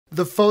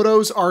The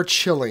photos are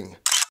chilling.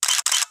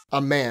 A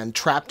man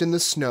trapped in the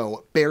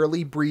snow,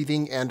 barely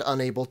breathing and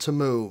unable to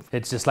move.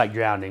 It's just like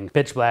drowning.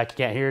 Pitch black, you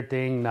can't hear a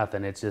thing,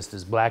 nothing. It's just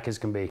as black as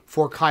can be.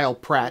 For Kyle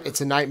Pratt,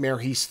 it's a nightmare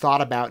he's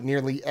thought about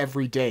nearly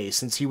every day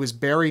since he was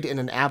buried in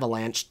an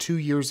avalanche 2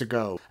 years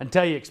ago.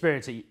 Until you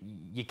experience it,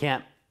 you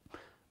can't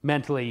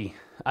mentally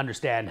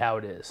understand how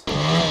it is.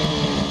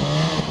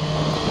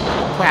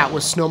 Pratt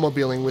was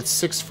snowmobiling with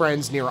 6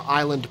 friends near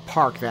Island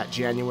Park that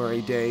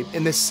January day,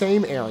 in the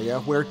same area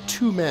where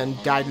 2 men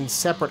died in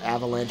separate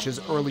avalanches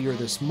earlier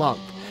this month.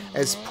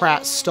 As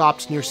Pratt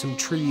stopped near some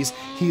trees,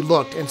 he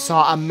looked and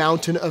saw a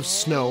mountain of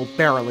snow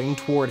barreling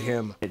toward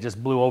him. It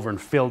just blew over and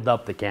filled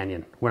up the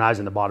canyon when I was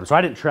in the bottom. So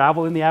I didn't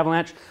travel in the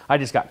avalanche, I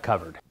just got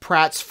covered.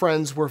 Pratt's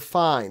friends were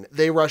fine.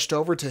 They rushed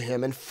over to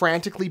him and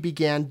frantically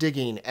began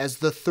digging as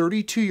the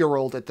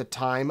 32-year-old at the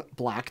time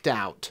blacked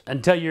out.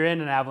 Until you're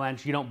in an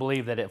avalanche, you don't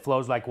believe that it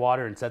flows like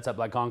water and sets up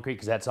like concrete,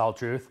 because that's all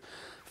truth.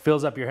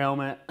 Fills up your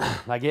helmet,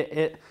 like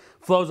it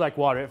flows like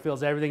water. It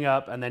fills everything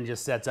up and then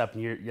just sets up,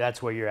 and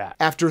that's where you're at.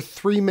 After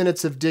 3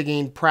 minutes of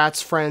digging,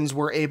 Pratt's friends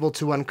were able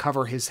to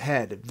uncover his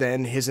head,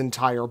 then his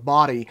entire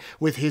body,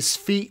 with his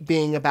feet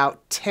being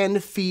about 10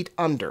 feet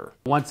under.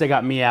 Once they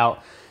got me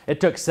out, it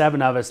took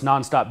 7 of us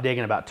nonstop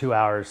digging about 2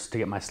 hours to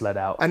get my sled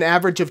out. An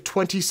average of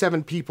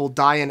 27 people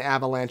die in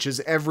avalanches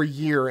every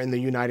year in the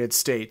United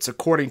States,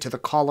 according to the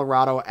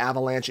Colorado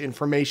Avalanche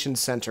Information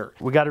Center.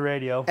 We got a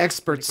radio.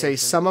 Experts say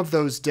some of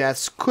those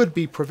deaths could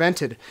be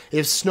prevented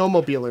if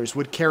snowmobilers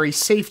would carry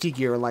safety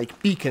gear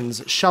like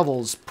beacons,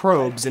 shovels,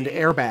 probes, and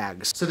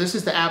airbags. So this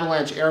is the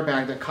avalanche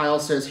airbag that Kyle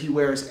says he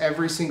wears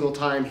every single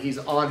time he's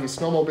on his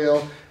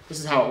snowmobile. This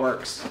is how it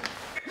works.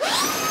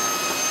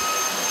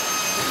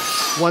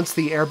 Once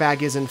the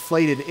airbag is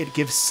inflated, it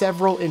gives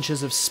several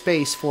inches of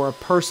space for a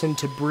person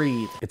to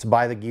breathe. It's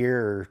buy the gear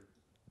or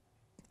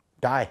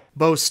die.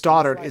 Bo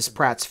Stoddard is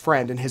Pratt's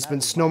friend and has been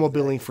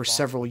snowmobiling for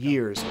several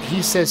years.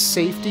 He says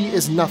safety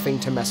is nothing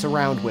to mess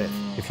around with.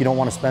 If you don't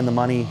want to spend the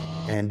money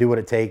and do what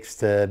it takes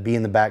to be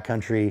in the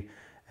backcountry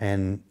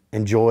and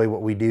enjoy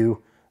what we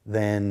do,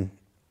 then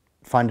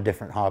find a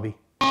different hobby.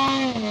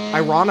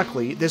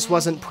 Ironically, this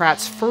wasn't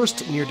Pratt's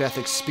first near-death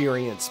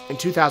experience. In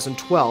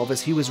 2012, as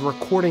he was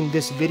recording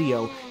this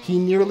video, he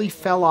nearly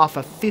fell off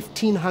a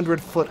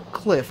 1,500-foot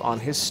cliff on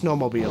his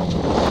snowmobile.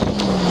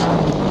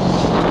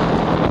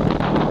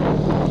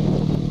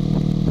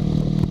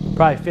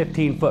 Probably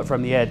 15 foot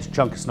from the edge, a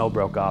chunk of snow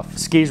broke off.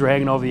 Skis were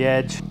hanging over the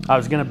edge. I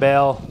was gonna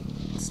bail,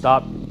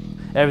 stop.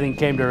 Everything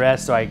came to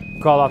rest, so I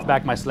crawled off the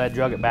back of my sled,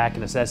 drug it back,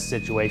 and assessed the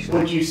situation.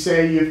 Would you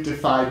say you've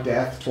defied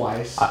death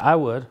twice? I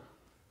would.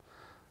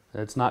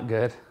 It's not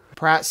good.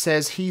 Pratt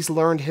says he's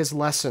learned his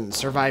lesson,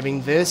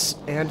 surviving this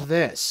and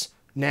this.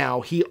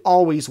 Now, he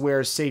always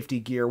wears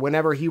safety gear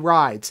whenever he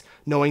rides,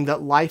 knowing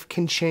that life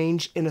can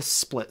change in a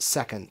split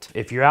second.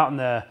 If you're out in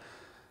the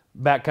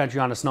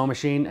backcountry on a snow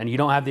machine and you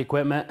don't have the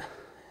equipment,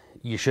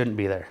 you shouldn't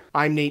be there.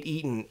 I'm Nate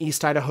Eaton,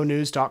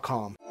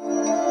 EastIdahoNews.com.